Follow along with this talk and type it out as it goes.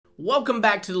Welcome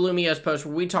back to the Lumios Post,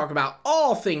 where we talk about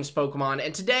all things Pokemon,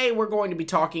 and today we're going to be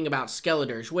talking about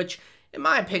Skeledirge, which, in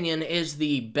my opinion, is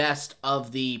the best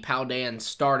of the Paldean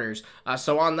starters.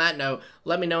 So on that note,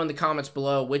 let me know in the comments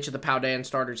below which of the Paldean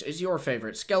starters is your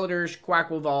favorite, Skeledirge,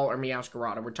 Quaquaval, or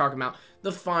Meowscarada. We're talking about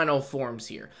the final forms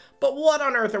here. But what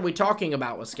on earth are we talking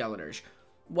about with Skeledirge?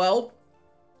 Well,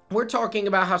 we're talking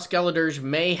about how Skeledirge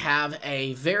may have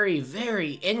a very,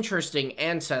 very interesting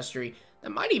ancestry that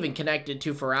might even connect it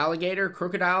to Feraligatr,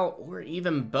 Crocodile, or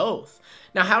even both.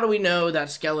 Now, how do we know that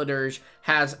Skeledirge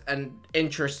has an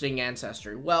interesting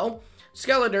ancestry? Well,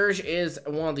 Skeledirge is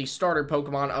one of the starter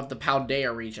Pokemon of the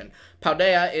Paldea region.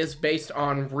 Paldea is based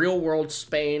on real-world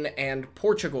Spain and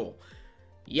Portugal.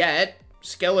 Yet,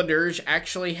 Skeledirge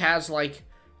actually has, like,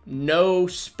 no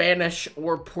Spanish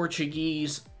or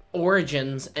Portuguese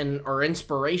origins or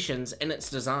inspirations in its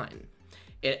design.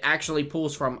 It actually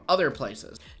pulls from other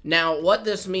places. Now, what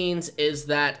this means is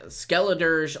that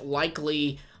Skeledirge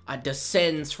likely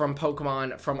descends from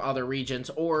Pokemon from other regions,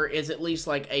 or is at least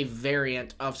like a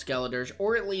variant of Skeledirge,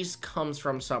 or at least comes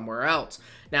from somewhere else.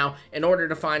 Now, in order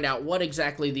to find out what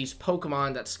exactly these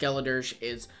Pokemon that Skeledirge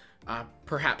is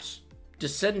perhaps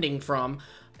descending from,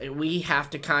 we have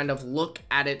to kind of look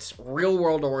at its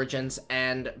real-world origins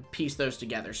and piece those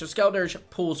together. So Skeledirge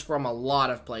pulls from a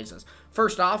lot of places.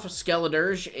 First off,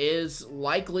 Skeledirge is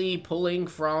likely pulling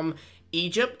from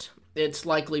Egypt, it's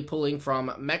likely pulling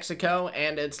from Mexico,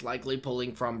 and it's likely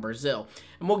pulling from Brazil.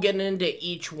 And we'll get into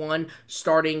each one,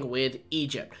 starting with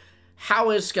Egypt.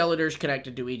 How is Skeledirge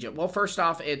connected to Egypt? Well, first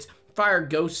off, it's fire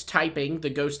ghost typing. The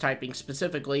ghost typing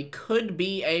specifically could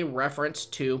be a reference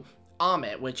to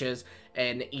Ammit, which is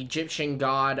an Egyptian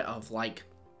god of, like,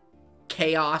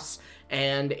 chaos,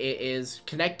 and it is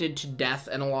connected to death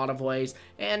in a lot of ways,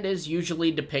 and is usually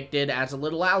depicted as a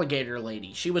little alligator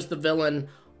lady. She was the villain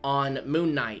on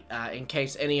Moon Knight. In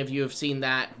case any of you have seen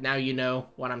that, now you know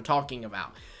what I'm talking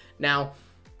about. Now,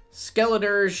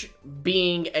 Skeledirge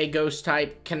being a ghost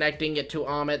type, connecting it to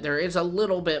Ammit, there is a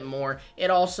little bit more.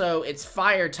 Its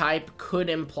fire type could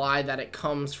imply that it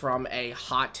comes from a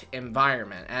hot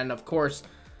environment, and of course,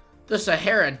 the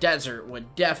Sahara Desert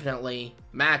would definitely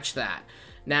match that.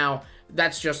 Now,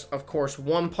 that's just, of course,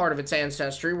 one part of its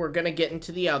ancestry. We're going to get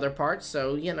into the other parts,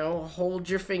 so, you know, hold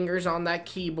your fingers on that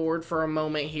keyboard for a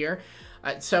moment here.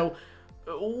 So,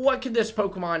 what could this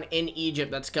Pokemon in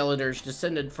Egypt that Skeledirge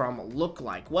descended from look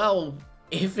like? Well,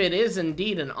 if it is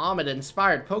indeed an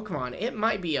Ammit-inspired Pokemon, it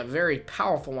might be a very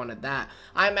powerful one at that.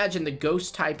 I imagine the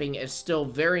ghost typing is still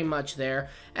very much there,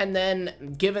 and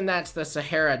then, given that's the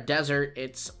Sahara Desert,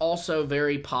 it's also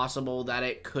very possible that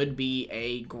it could be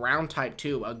a ground type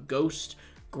too, a ghost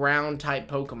ground type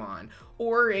Pokemon.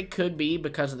 Or it could be,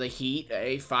 because of the heat,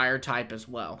 a fire type as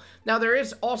well. Now, there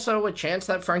is also a chance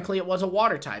that, frankly, it was a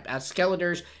water type, as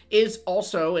Skeledirge is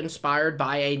also inspired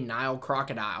by a Nile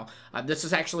crocodile. This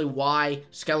is actually why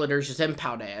Skeledirge is in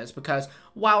Paldea, is because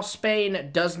while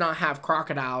Spain does not have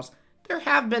crocodiles, there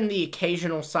have been the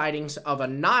occasional sightings of a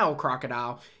Nile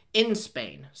crocodile in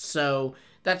Spain. So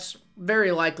that's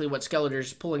very likely what Skeledirge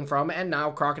is pulling from, and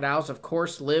Nile crocodiles, of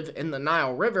course, live in the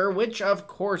Nile River, which, of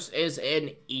course, is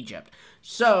in Egypt.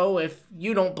 So, if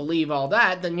you don't believe all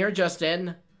that, then you're just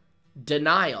in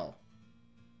denial.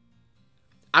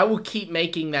 I will keep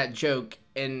making that joke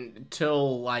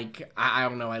until, like, I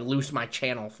don't know, I lose my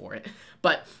channel for it.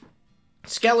 But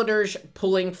Skeledirge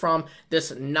pulling from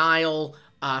this Nile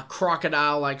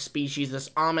crocodile-like species, this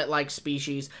Ammit-like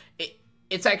species,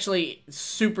 it's actually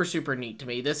super, super neat to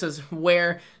me. This is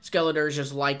where Skeledirge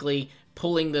is likely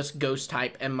pulling this ghost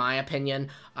type, in my opinion.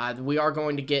 We are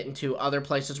going to get into other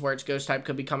places where its ghost type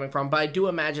could be coming from, but I do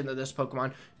imagine that this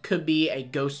Pokemon could be a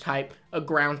ghost type, a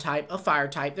ground type, a fire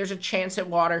type. There's a chance at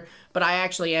water, but I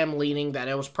actually am leaning that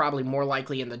it was probably more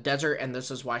likely in the desert, and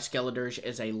this is why Skeledirge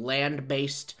is a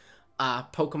land-based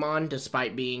Pokemon,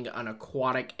 despite being an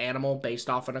aquatic animal, based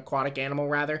off an aquatic animal,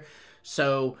 rather.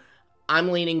 So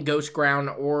I'm leaning Ghost Ground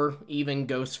or even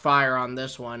Ghost Fire on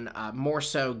this one, more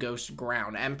so Ghost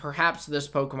Ground. And perhaps this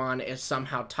Pokemon is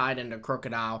somehow tied into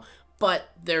Crocodile, but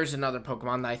there's another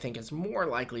Pokemon that I think is more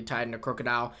likely tied into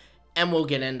Crocodile, and we'll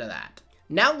get into that.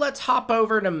 Now let's hop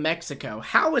over to Mexico.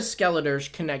 How is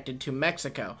Skeledirge connected to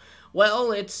Mexico?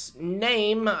 Well, its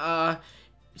name,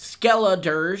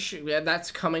 Skeledirge,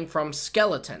 that's coming from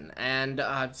skeleton, and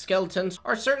skeletons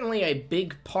are certainly a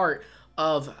big part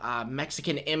of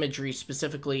Mexican imagery,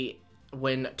 specifically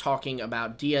when talking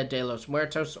about Dia de los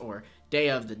Muertos, or Day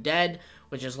of the Dead,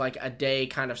 which is like a day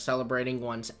kind of celebrating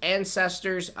one's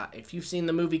ancestors. If you've seen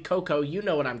the movie Coco, you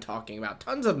know what I'm talking about.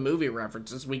 Tons of movie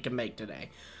references we can make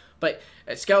today. But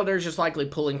Skeledirge is likely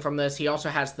pulling from this. He also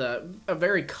has a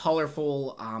very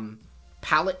colorful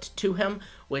palette to him,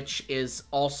 which is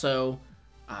also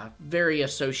very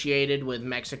associated with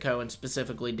Mexico and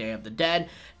specifically Day of the Dead.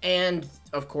 And,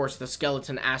 of course, the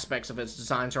skeleton aspects of its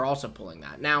designs are also pulling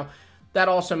that. Now, that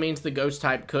also means the ghost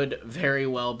type could very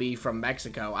well be from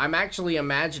Mexico. I'm actually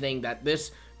imagining that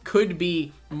this could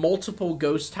be multiple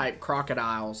ghost type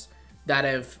crocodiles that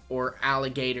have, or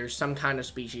alligators, some kind of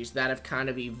species that have kind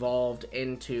of evolved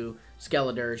into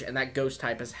Skeledirge, and that ghost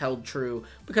type has held true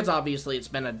because obviously it's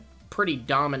been a pretty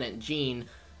dominant gene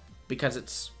because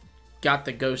it's got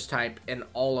the ghost type in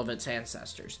all of its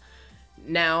ancestors.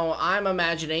 Now, I'm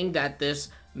imagining that this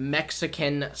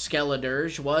Mexican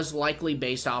Skeledirge was likely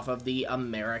based off of the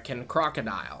American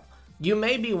crocodile. You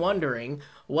may be wondering,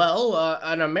 well,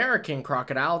 an American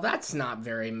crocodile, that's not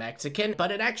very Mexican,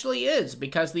 but it actually is,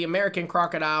 because the American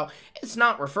crocodile is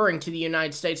not referring to the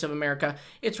United States of America,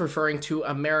 it's referring to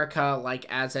America, like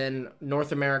as in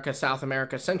North America, South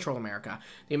America, Central America.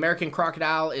 The American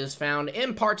crocodile is found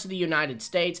in parts of the United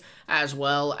States, as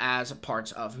well as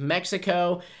parts of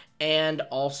Mexico, and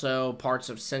also parts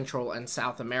of Central and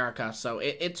South America, so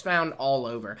it's found all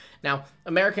over. Now,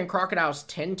 American crocodiles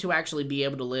tend to actually be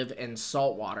able to live in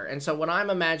salt water, and so what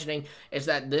I'm imagining is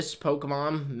that this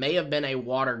Pokemon may have been a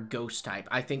water ghost type.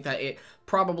 I think that it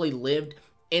probably lived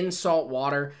in salt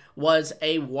water, was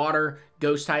a water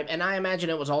ghost type, and I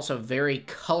imagine it was also very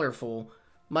colorful,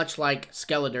 much like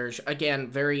Skeledirge, again,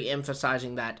 very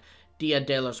emphasizing that Dia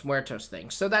de los Muertos thing.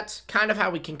 So that's kind of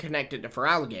how we can connect it to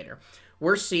Feraligatr.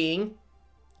 We're seeing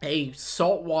a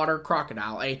saltwater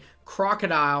crocodile, a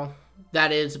crocodile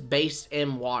that is based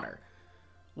in water.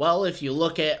 Well, if you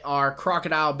look at our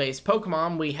crocodile-based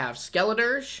Pokemon, we have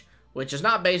Skeledirge, which is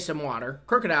not based in water,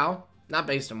 Crocodile, not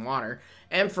based in water,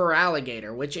 and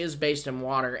Feraligatr, which is based in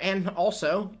water, and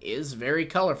also is very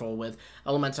colorful with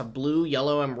elements of blue,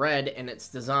 yellow, and red in its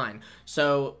design.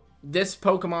 So this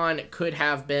Pokemon could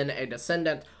have been a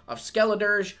descendant of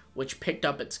Skeledirge, which picked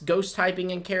up its ghost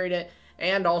typing and carried it,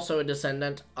 and also a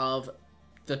descendant of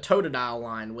the Totodile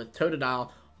line, with Totodile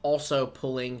also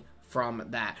pulling from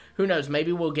that. Who knows,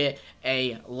 maybe we'll get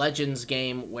a Legends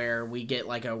game where we get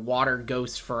like a water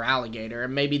ghost Feraligatr,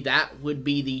 and maybe that would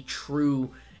be the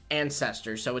true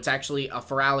ancestor. So it's actually a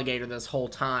Feraligatr this whole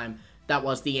time that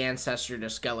was the ancestor to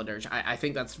Skeledirge. I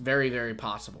think that's very, very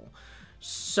possible.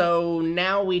 So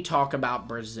now we talk about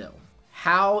Brazil.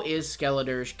 How is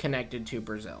Skeledirge connected to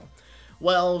Brazil?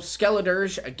 Well,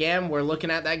 Skeledirge, again, we're looking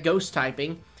at that ghost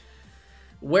typing.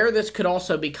 Where this could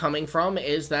also be coming from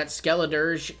is that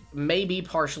Skeledirge may be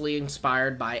partially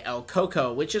inspired by El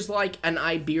Coco, which is like an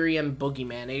Iberian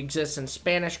boogeyman. It exists in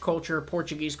Spanish culture,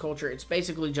 Portuguese culture. It's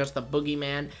basically just the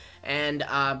boogeyman. And,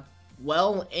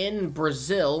 well, in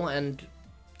Brazil, and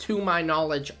to my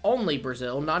knowledge, only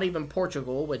Brazil, not even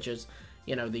Portugal, which is,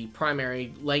 you know, the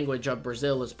primary language of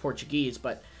Brazil is Portuguese,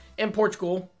 but in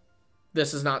Portugal,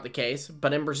 this is not the case,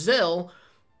 but in Brazil,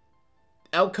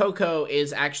 El Coco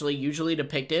is actually usually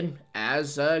depicted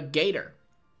as a gator.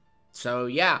 So,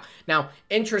 yeah. Now,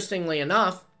 interestingly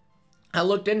enough, I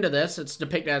looked into this. It's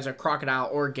depicted as a crocodile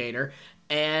or gator,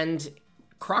 and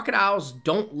crocodiles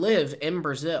don't live in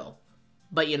Brazil.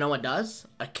 But you know what does?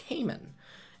 A caiman.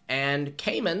 And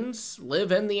caimans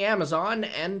live in the Amazon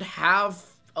and have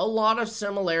a lot of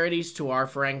similarities to our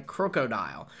friend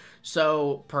Crocodile.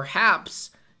 So,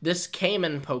 perhaps this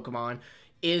Caiman Pokemon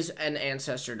is an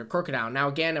ancestor to Crocodile. Now,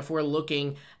 again, if we're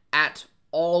looking at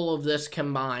all of this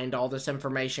combined, all this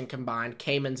information combined,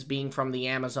 Caimans being from the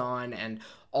Amazon and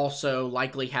also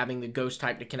likely having the ghost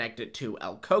type to connect it to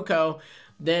El Coco,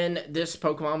 then this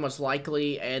Pokemon was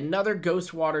likely another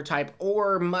ghost water type,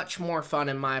 or much more fun,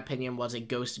 in my opinion, was a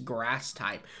ghost grass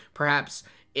type. Perhaps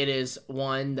it is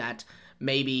one that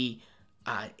maybe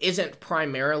isn't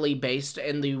primarily based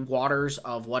in the waters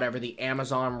of whatever the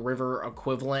Amazon River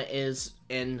equivalent is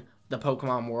in the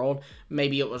Pokemon world.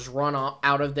 Maybe it was run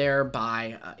out of there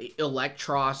by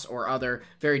Electros or other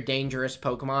very dangerous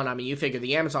Pokemon. I mean, you figure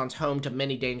the Amazon's home to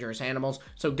many dangerous animals,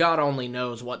 so God only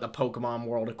knows what the Pokemon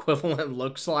world equivalent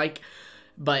looks like.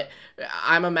 But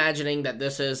I'm imagining that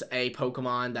this is a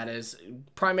Pokemon that is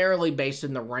primarily based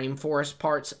in the rainforest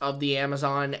parts of the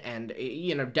Amazon and,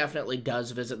 you know, definitely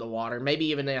does visit the water. Maybe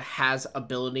even it has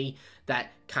ability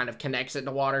that kind of connects it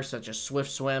to water, such as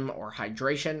Swift Swim or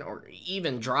Hydration or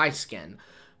even Dry Skin.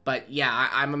 But yeah,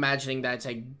 I'm imagining that it's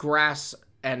a grass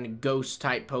and ghost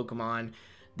type Pokemon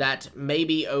that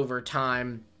maybe over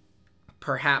time,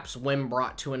 perhaps when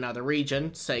brought to another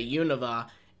region, say Unova,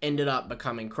 ended up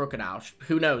becoming Crocodile.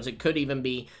 Who knows? It could even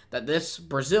be that this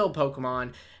Brazil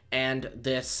Pokemon and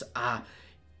this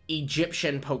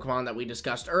Egyptian Pokemon that we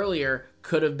discussed earlier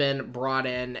could have been brought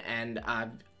in, and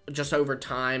just over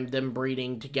time, them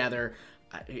breeding together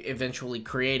eventually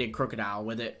created Crocodile,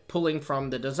 with it pulling from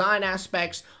the design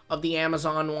aspects of the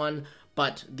Amazon one,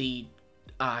 but the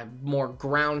more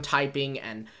ground typing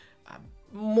and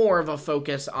more of a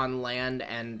focus on land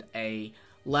and a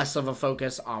less of a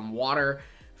focus on water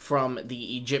from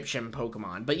the Egyptian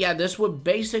Pokemon. But yeah, this would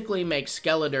basically make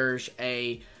Skeledirge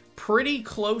a pretty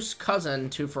close cousin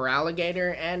to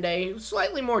Feraligatr and a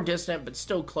slightly more distant but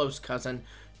still close cousin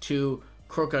to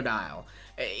Crocodile.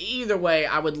 Either way,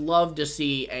 I would love to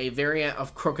see a variant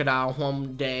of Crocodile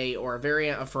one day, or a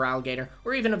variant of Feraligatr,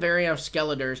 or even a variant of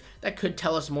Skeledirge that could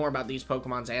tell us more about these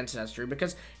Pokemon's ancestry.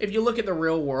 Because if you look at the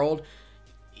real world,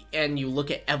 and you look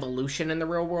at evolution in the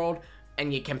real world,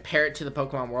 and you compare it to the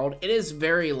Pokemon world, it is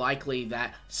very likely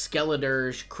that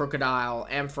Skeledirge, Crocodile,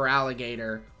 and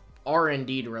Feraligatr are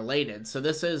indeed related. So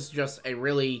this is just a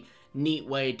really neat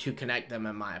way to connect them,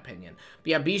 in my opinion. But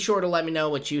yeah, be sure to let me know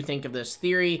what you think of this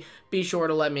theory. Be sure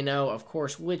to let me know, of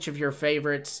course, which of your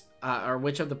favorites, or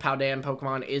which of the Paldean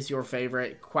Pokemon is your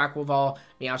favorite, Quaquaval,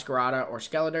 Meowscarada, or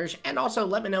Skeledirge. And also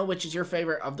let me know which is your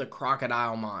favorite of the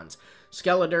Crocodile mons,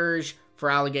 Skeledirge,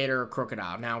 Feraligatr, or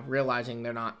Crocodile. Now, realizing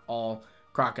they're not all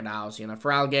crocodiles, you know,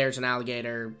 Feraligatr's an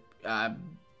alligator,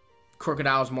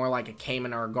 Crocodile's more like a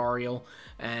caiman or a gharial,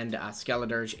 and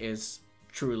Skeledirge is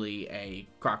truly a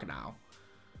crocodile.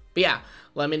 But yeah,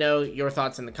 let me know your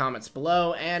thoughts in the comments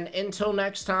below, and until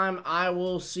next time, I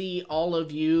will see all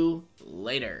of you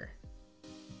later.